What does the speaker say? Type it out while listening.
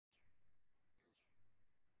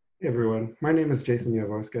Hey everyone, my name is Jason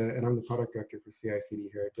Jaworska, and I'm the product director for CI/CD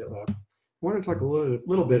here at GitLab. I want to talk a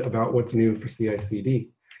little bit about what's new for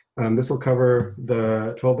CI/CD. This will cover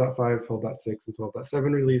the 12.5, 12.6, and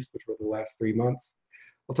 12.7 release, which were the last 3 months.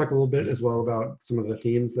 I'll talk a little bit as well about some of the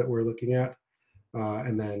themes that we're looking at,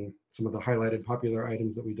 and then some of the highlighted popular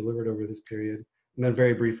items that we delivered over this period, and then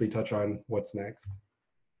very briefly touch on what's next.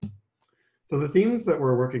 So the themes that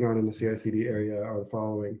we're working on in the CI/CD area are the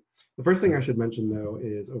following. The first thing I should mention, though,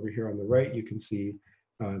 is over here on the right, you can see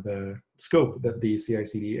the scope that the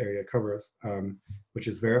CI/CD area covers, which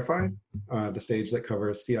is verify, the stage that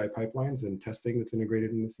covers CI pipelines and testing that's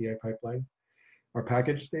integrated in the CI pipelines. Our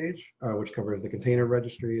package stage, which covers the container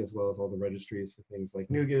registry, as well as all the registries for things like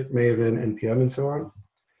NuGet, Maven, NPM, and so on.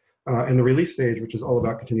 And the release stage, which is all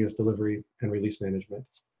about continuous delivery and release management.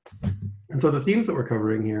 And so the themes that we're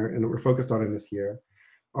covering here and that we're focused on in this year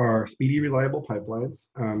are speedy, reliable pipelines.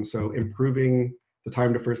 So improving the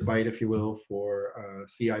time to first byte, if you will, for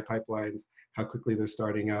CI pipelines, how quickly they're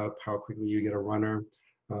starting up, how quickly you get a runner,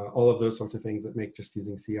 all of those sorts of things that make just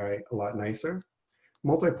using CI a lot nicer.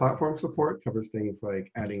 Multi-platform support covers things like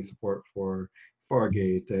adding support for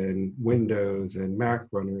Fargate and Windows and Mac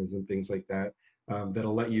runners and things like that.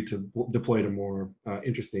 That'll let you to deploy to more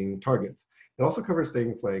interesting targets. It also covers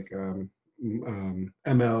things like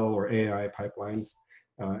ML or AI pipelines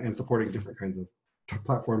and supporting different kinds of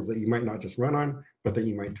platforms that you might not just run on, but that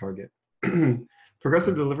you might target.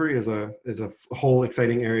 Progressive delivery is a whole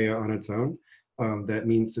exciting area on its own that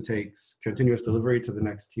means to take continuous delivery to the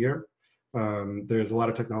next tier. There's a lot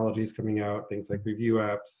of technologies coming out, things like review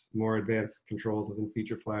apps, more advanced controls within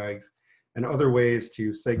feature flags, and other ways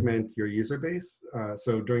to segment your user base.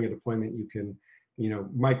 So during a deployment, you can,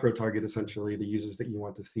 micro-target essentially the users that you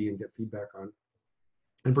want to see and get feedback on.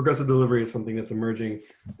 And progressive delivery is something that's emerging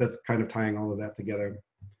that's kind of tying all of that together.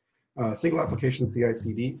 Single application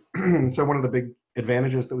CI/CD. So one of the big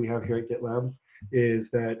advantages that we have here at GitLab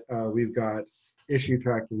is that we've got issue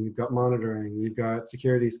tracking, we've got monitoring, we've got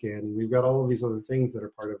security scanning, we've got all of these other things that are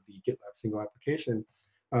part of the GitLab single application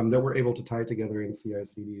that we're able to tie together in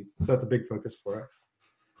CI/CD. So that's a big focus for us.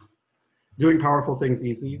 Doing powerful things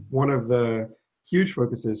easy. One of the huge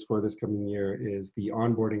focuses for this coming year is the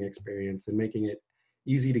onboarding experience and making it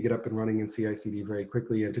easy to get up and running in CI/CD very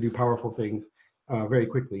quickly and to do powerful things very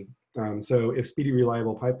quickly. So if speedy,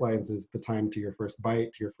 reliable pipelines is the time to your first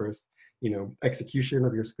byte, to your first execution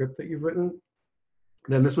of your script that you've written,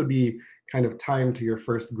 then this would be kind of time to your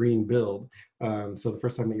first green build. So the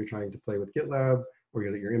first time that you're trying to play with GitLab,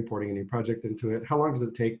 or that you're importing a new project into it, how long does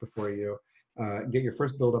it take before you get your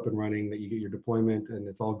first build up and running, that you get your deployment and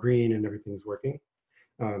it's all green and everything's working?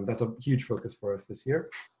 That's a huge focus for us this year.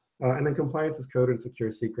 And then compliance as code and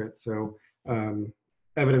secure secrets. So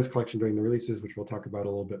evidence collection during the releases, which we'll talk about a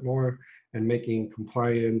little bit more, and making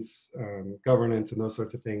compliance, governance, and those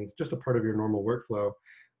sorts of things just a part of your normal workflow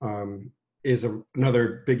is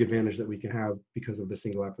another big advantage that we can have because of the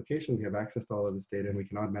single application. We have access to all of this data and we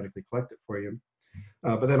can automatically collect it for you.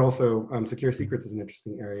 But then also secure secrets is an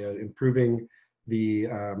interesting area, improving the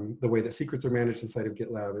way that secrets are managed inside of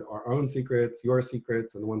GitLab, our own secrets, your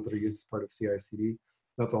secrets, and the ones that are used as part of CI/CD.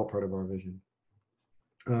 That's all part of our vision.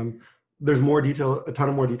 There's more detail, a ton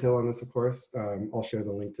of more detail on this, of course. I'll share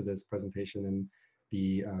the link to this presentation in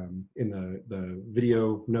the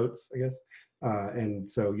video notes, I guess. And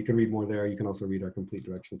so you can read more there. You can also read our complete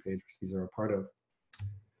direction page, which these are a part of.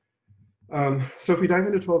 So if we dive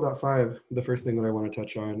into 12.5, the first thing that I want to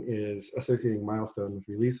touch on is associating milestone with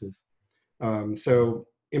releases. So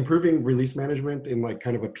improving release management in like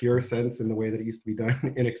kind of a pure sense in the way that it used to be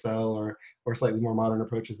done in Excel or slightly more modern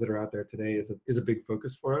approaches that are out there today is a big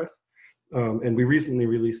focus for us. And we recently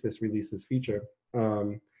released this releases feature.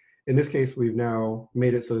 In this case, we've now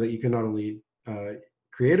made it so that you can not only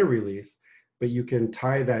create a release, but you can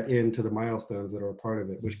tie that into the milestones that are a part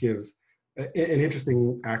of it, which gives an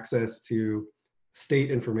interesting access to state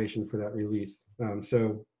information for that release.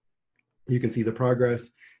 So you can see the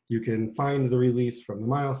progress, you can find the release from the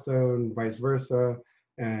milestone, vice versa,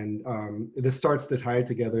 and this starts to tie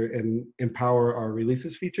together and empower our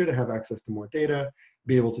releases feature to have access to more data,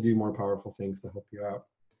 be able to do more powerful things to help you out.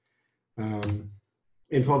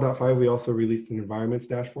 In 12.5, we also released an environments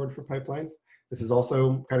dashboard for pipelines. This is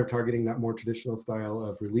also kind of targeting that more traditional style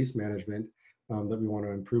of release management that we want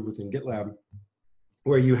to improve within GitLab,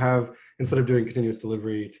 where you have, instead of doing continuous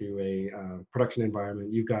delivery to a production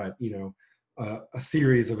environment, you've got a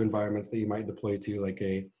series of environments that you might deploy to, like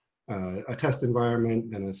a test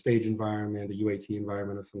environment, then a stage environment, a UAT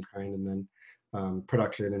environment of some kind, and then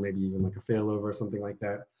production, and maybe even like a failover or something like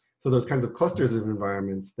that. So those kinds of clusters of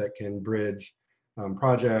environments that can bridge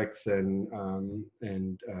projects and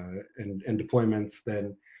deployments,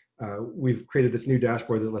 then we've created this new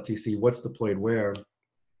dashboard that lets you see what's deployed where,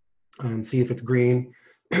 see if it's green.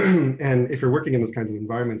 And if you're working in those kinds of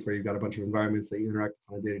environments where you've got a bunch of environments that you interact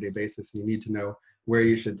with on a day-to-day basis, and you need to know where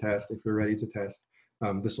you should test if you're ready to test,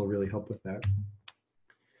 this will really help with that.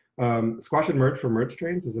 Squash and merge for merge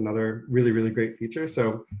trains is another really, really great feature.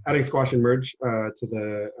 So adding squash and merge to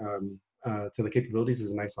the capabilities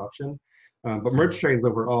is a nice option. But merge trains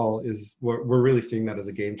overall is what we're really seeing that as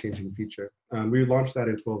a game-changing feature. We launched that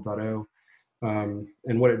in 12.0.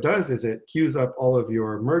 And what it does is it queues up all of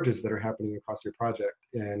your merges that are happening across your project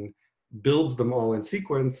and builds them all in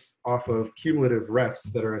sequence off of cumulative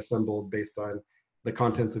refs that are assembled based on the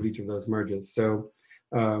contents of each of those merges. So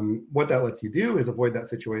what that lets you do is avoid that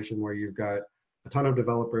situation where you've got a ton of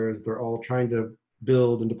developers, they're all trying to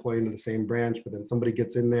build and deploy into the same branch, but then somebody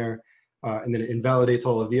gets in there and then it invalidates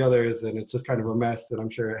all of the others, and it's just kind of a mess, and I'm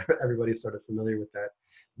sure everybody's sort of familiar with that.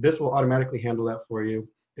 This will automatically handle that for you.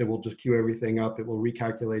 It will just queue everything up, it will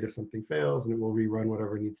recalculate if something fails, and it will rerun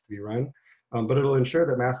whatever needs to be run. But it'll ensure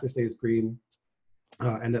that master stays green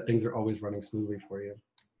and that things are always running smoothly for you.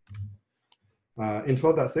 In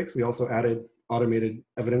 12.6, we also added automated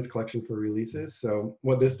evidence collection for releases. So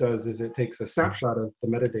what this does is it takes a snapshot of the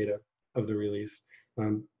metadata of the release,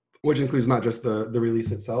 which includes not just the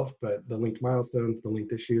release itself, but the linked milestones, the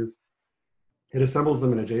linked issues. It assembles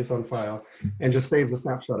them in a JSON file and just saves a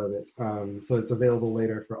snapshot of it. So it's available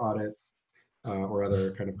later for audits or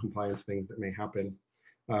other kind of compliance things that may happen.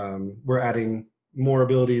 We're adding more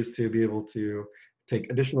abilities to be able to take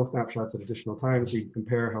additional snapshots at additional times so you can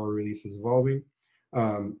compare how a release is evolving.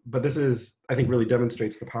 But this is, I think, really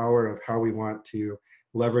demonstrates the power of how we want to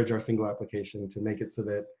leverage our single application to make it so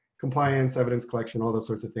that compliance, evidence collection, all those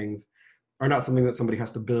sorts of things are not something that somebody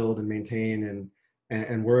has to build and maintain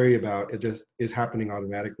and worry about. It just is happening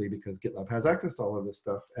automatically because GitLab has access to all of this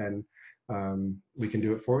stuff, and we can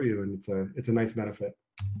do it for you, and it's a nice benefit.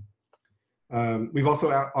 We've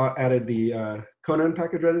also added the Conan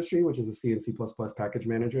package registry, which is a C and C++ package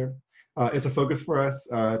manager. It's a focus for us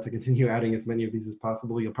to continue adding as many of these as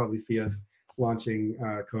possible. You'll probably see us launching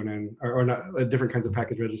Conan or not different kinds of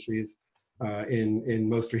package registries in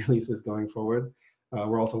most releases going forward.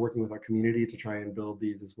 We're also working with our community to try and build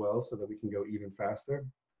these as well so that we can go even faster.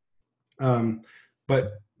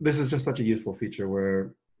 But this is just such a useful feature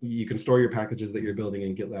where you can store your packages that you're building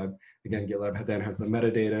in GitLab. Again, GitLab then has the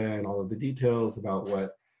metadata and all of the details about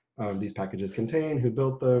what these packages contain, who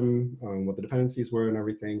built them, what the dependencies were and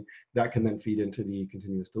everything. That can then feed into the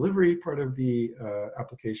continuous delivery part of the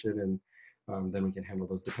application, and then we can handle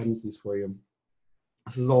those dependencies for you.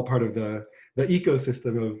 This is all part of the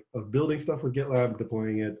ecosystem of building stuff with GitLab,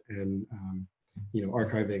 deploying it, and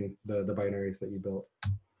archiving the binaries that you built.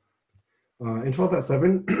 In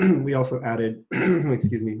 12.7, we also added,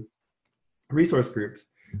 excuse me, resource groups.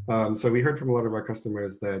 So we heard from a lot of our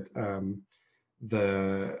customers that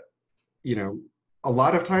a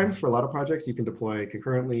lot of times for a lot of projects, you can deploy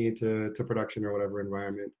concurrently to production or whatever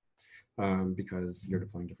environment because you're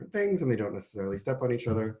deploying different things and they don't necessarily step on each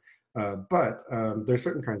other. But there's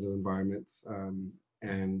certain kinds of environments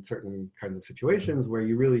and certain kinds of situations where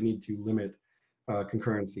you really need to limit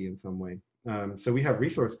concurrency in some way. So we have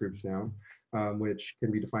resource groups now, which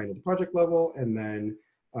can be defined at the project level and then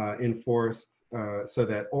enforced so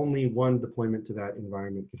that only one deployment to that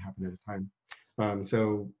environment can happen at a time.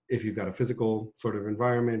 So if you've got a physical sort of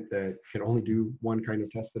environment that can only do one kind of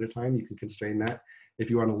test at a time, you can constrain that. If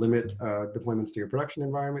you want to limit deployments to your production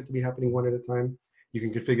environment to be happening one at a time, you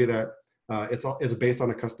can configure that. It's based on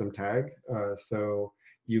a custom tag, so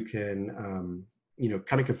you can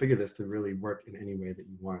kind of configure this to really work in any way that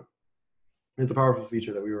you want. It's a powerful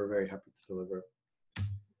feature that we were very happy to deliver.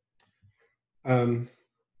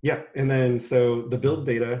 Yeah, and then so the build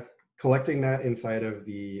data, collecting that inside of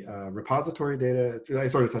the repository data, I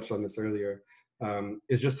sort of touched on this earlier,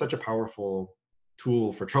 is just such a powerful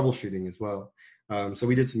tool for troubleshooting as well. So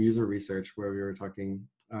we did some user research where we were talking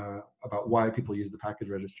about why people use the package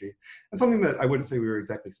registry. And something that I wouldn't say we were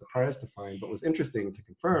exactly surprised to find, but was interesting to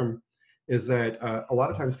confirm, is that a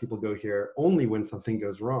lot of times people go here only when something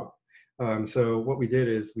goes wrong. So what we did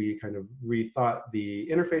is we kind of rethought the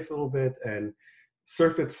interface a little bit and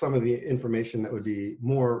surfaced some of the information that would be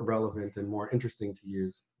more relevant and more interesting to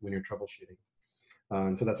use when you're troubleshooting.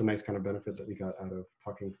 So that's a nice kind of benefit that we got out of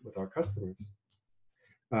talking with our customers.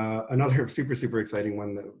 Another super, super exciting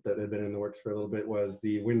one that had been in the works for a little bit was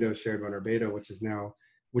the Windows Shared Runner Beta, which is now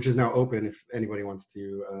open if anybody wants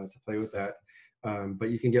to play with that.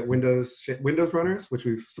 But you can get Windows runners, which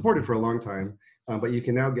we've supported for a long time, but you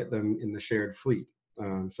can now get them in the shared fleet.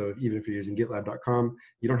 So even if you're using GitLab.com,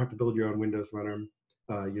 you don't have to build your own Windows runner.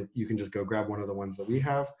 You can just go grab one of the ones that we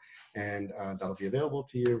have, and that'll be available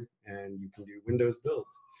to you, and you can do Windows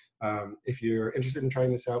builds. If you're interested in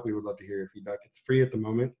trying this out, we would love to hear your feedback. It's free at the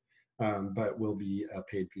moment, but will be a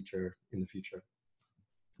paid feature in the future.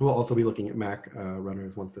 We'll also be looking at Mac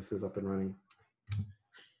runners once this is up and running.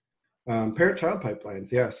 Parent-child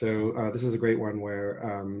pipelines, yeah. So this is a great one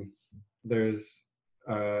where there's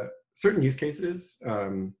certain use cases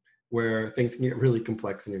where things can get really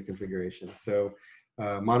complex in your configuration. So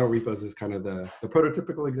mono repos is kind of the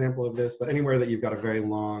prototypical example of this, but anywhere that you've got a very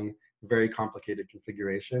long, very complicated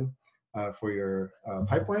configuration for your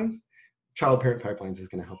pipelines, child-parent pipelines is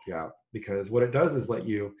going to help you out, because what it does is let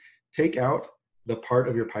you take out the part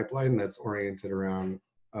of your pipeline that's oriented around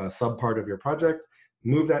a sub-part of your project,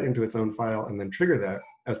 move that into its own file, and then trigger that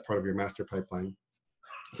as part of your master pipeline.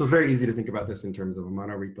 So it's very easy to think about this in terms of a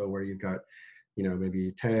mono repo where you've got, you know,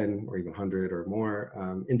 maybe 10 or even 100 or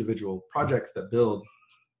more individual projects that build.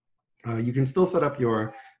 You can still set up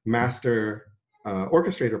your master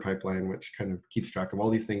orchestrator pipeline, which kind of keeps track of all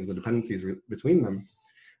these things, the dependencies between them.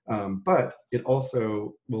 But it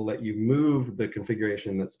also will let you move the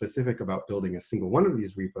configuration that's specific about building a single one of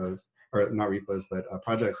these repos, or not repos, but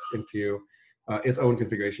projects, into its own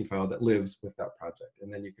configuration file that lives with that project.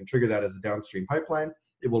 And then you can trigger that as a downstream pipeline.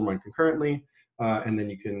 It will run concurrently, and then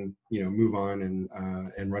you can, you know, move on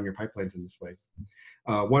and run your pipelines in this way.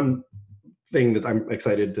 One thing that I'm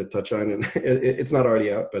excited to touch on, and it's not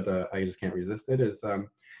already out, but I just can't resist it, is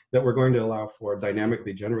that we're going to allow for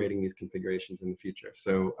dynamically generating these configurations in the future.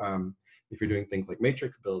 So if you're doing things like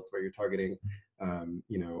matrix builds where you're targeting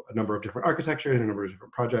you know, a number of different architectures and a number of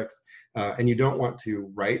different projects, and you don't want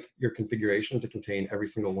to write your configuration to contain every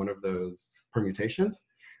single one of those permutations,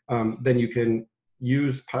 then you can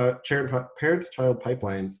use parent-child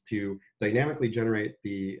pipelines to dynamically generate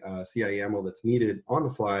the CI YAML that's needed on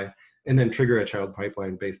the fly, and then trigger a child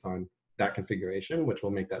pipeline based on that configuration, which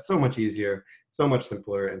will make that so much easier, so much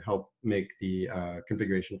simpler, and help make the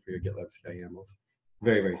configuration for your GitLab CI YAMLs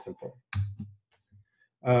very, very simple.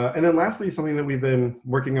 And then lastly, something that we've been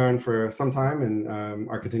working on for some time and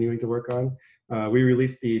are continuing to work on, we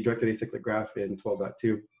released the directed acyclic graph in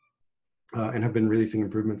 12.2 and have been releasing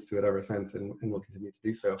improvements to it ever since, and will continue to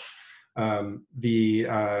do so.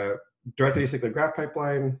 The directed acyclic graph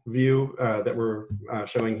pipeline view that we're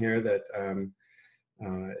showing here that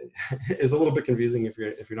is a little bit confusing if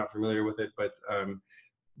you're not familiar with it, but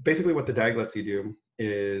basically what the DAG lets you do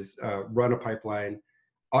is run a pipeline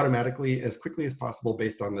automatically as quickly as possible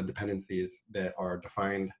based on the dependencies that are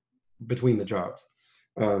defined between the jobs.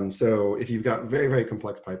 So if you've got very, very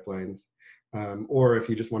complex pipelines, or if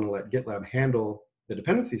you just want to let GitLab handle the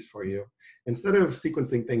dependencies for you, instead of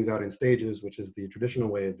sequencing things out in stages, which is the traditional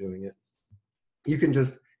way of doing it, you can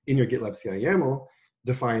just, in your GitLab CI YAML,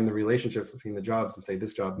 define the relationships between the jobs and say,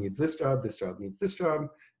 this job needs this job needs this job,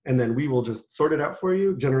 and then we will just sort it out for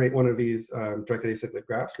you, generate one of these directed acyclic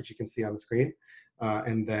graphs, which you can see on the screen,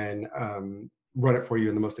 and then run it for you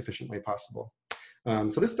in the most efficient way possible.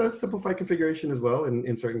 So this does simplify configuration as well.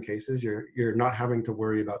 In certain cases, you're not having to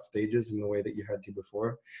worry about stages in the way that you had to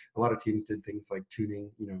before. A lot of teams did things like tuning,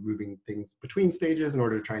 you know, moving things between stages in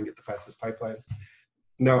order to try and get the fastest pipelines.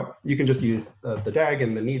 No, you can just use the DAG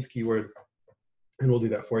and the needs keyword, and we'll do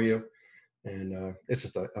that for you. And it's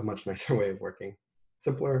just a much nicer way of working.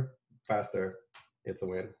 Simpler, faster, it's a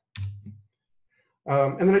win.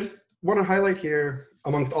 And then I just want to highlight here,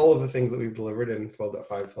 amongst all of the things that we've delivered in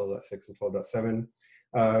 12.5, 12.6, and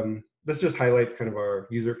 12.7, this just highlights kind of our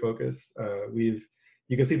user focus.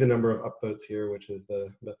 You can see the number of upvotes here, which is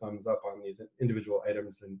the thumbs up on these individual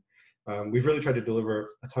items. And we've really tried to deliver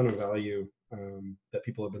a ton of value that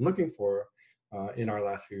people have been looking for in our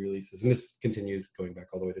last few releases. And this continues going back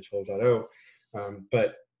all the way to 12.0.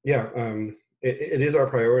 But yeah, it is our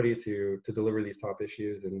priority to deliver these top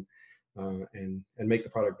issues and make the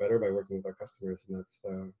product better by working with our customers, and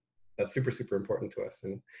that's super, super important to us.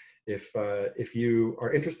 And if you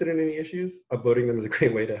are interested in any issues, upvoting them is a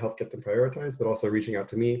great way to help get them prioritized, but also reaching out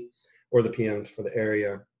to me or the PMs for the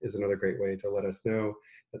area is another great way to let us know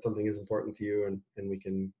that something is important to you, and we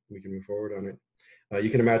can move forward on it. You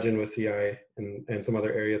can imagine with CI and some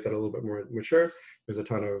other areas that are a little bit more mature, there's a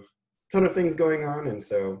ton of things going on, and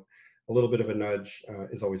so a little bit of a nudge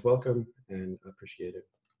is always welcome and appreciated.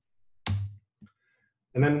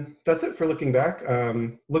 And then that's it for looking back.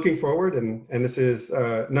 Looking forward, and this is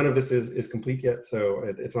none of this is complete yet, so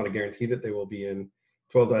it's not a guarantee that they will be in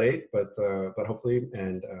 12.8, but hopefully,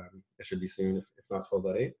 and it should be soon, if not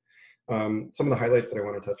 12.8. Some of the highlights that I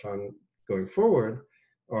want to touch on going forward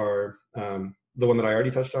are The one that I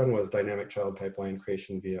already touched on was dynamic child pipeline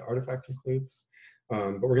creation via artifact includes.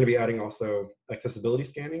 But we're going to be adding also accessibility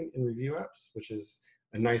scanning in review apps, which is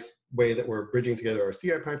a nice way that we're bridging together our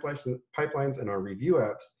CI pipelines and our review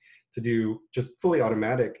apps to do just fully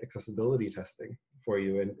automatic accessibility testing for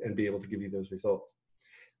you and be able to give you those results.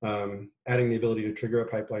 Adding the ability to trigger a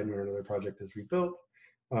pipeline when another project is rebuilt,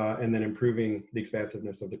 and then improving the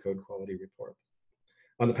expansiveness of the code quality report.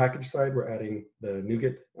 On the package side, we're adding the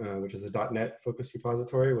NuGet, which is a .NET focused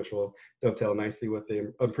repository, which will dovetail nicely with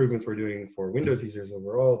the improvements we're doing for Windows users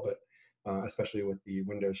overall, but especially with the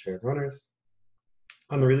Windows shared runners.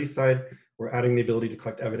 On the release side, we're adding the ability to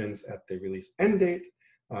collect evidence at the release end date.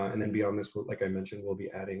 And then beyond this, like I mentioned, we'll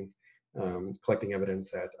be adding collecting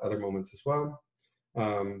evidence at other moments as well.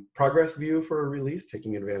 Progress view for a release,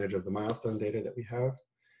 taking advantage of the milestone data that we have.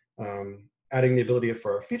 Adding the ability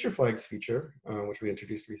for our feature flags feature, which we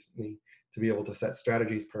introduced recently, to be able to set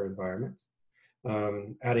strategies per environment.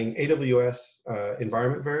 Adding AWS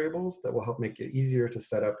environment variables that will help make it easier to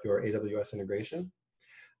set up your AWS integration.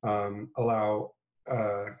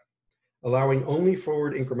 Allowing only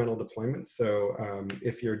forward incremental deployments. So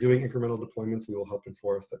if you're doing incremental deployments, we will help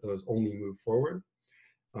enforce that those only move forward.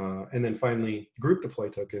 And then finally, group deploy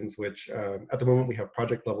tokens, which at the moment we have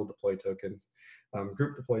project level deploy tokens.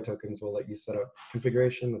 Group deploy tokens will let you set up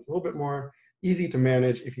configuration that's a little bit more easy to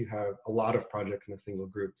manage if you have a lot of projects in a single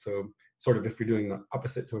group. So sort of if you're doing the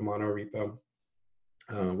opposite to a mono repo,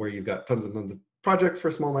 where you've got tons and tons of projects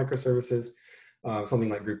for small microservices, something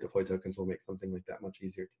like group deploy tokens will make something like that much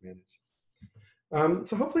easier to manage.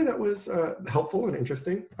 So hopefully that was helpful and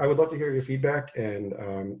interesting. I would love to hear your feedback, and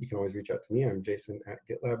you can always reach out to me. I'm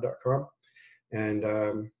jason@gitlab.com.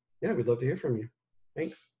 And yeah, we'd love to hear from you.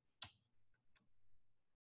 Thanks.